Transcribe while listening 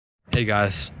Hey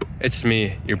guys, it's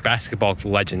me, your basketball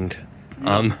legend.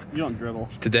 You don't dribble.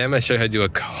 Today I'm gonna show you how to do a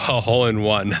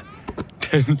hole-in-one.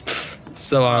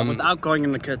 So without going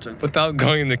in the kitchen. Without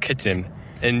going in the kitchen,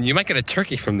 and you might get a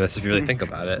turkey from this if you really think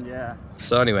about it. Yeah.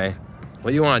 So anyway,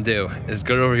 what you want to do is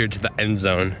go over here to the end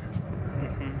zone.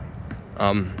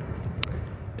 And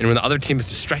when the other team is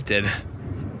distracted,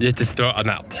 you have to throw it on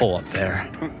that pole up there.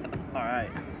 All right.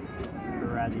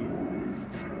 Ready.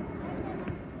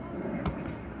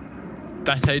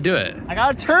 That's how you do it. I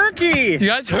got a turkey! You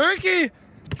got a turkey?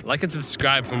 Like and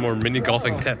subscribe for more mini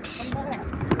golfing tips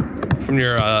from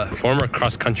your former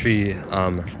cross-country.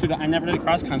 Dude, I never did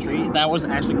cross-country. That was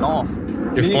actually golf.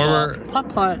 Your former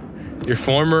putt-putt. Your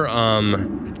former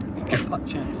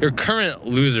your current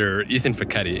loser, Ethan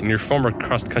Fichetti, and your former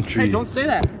cross-country. Hey, don't say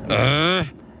that.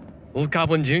 Little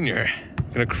Goblin Jr.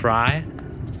 Gonna cry?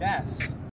 Yes.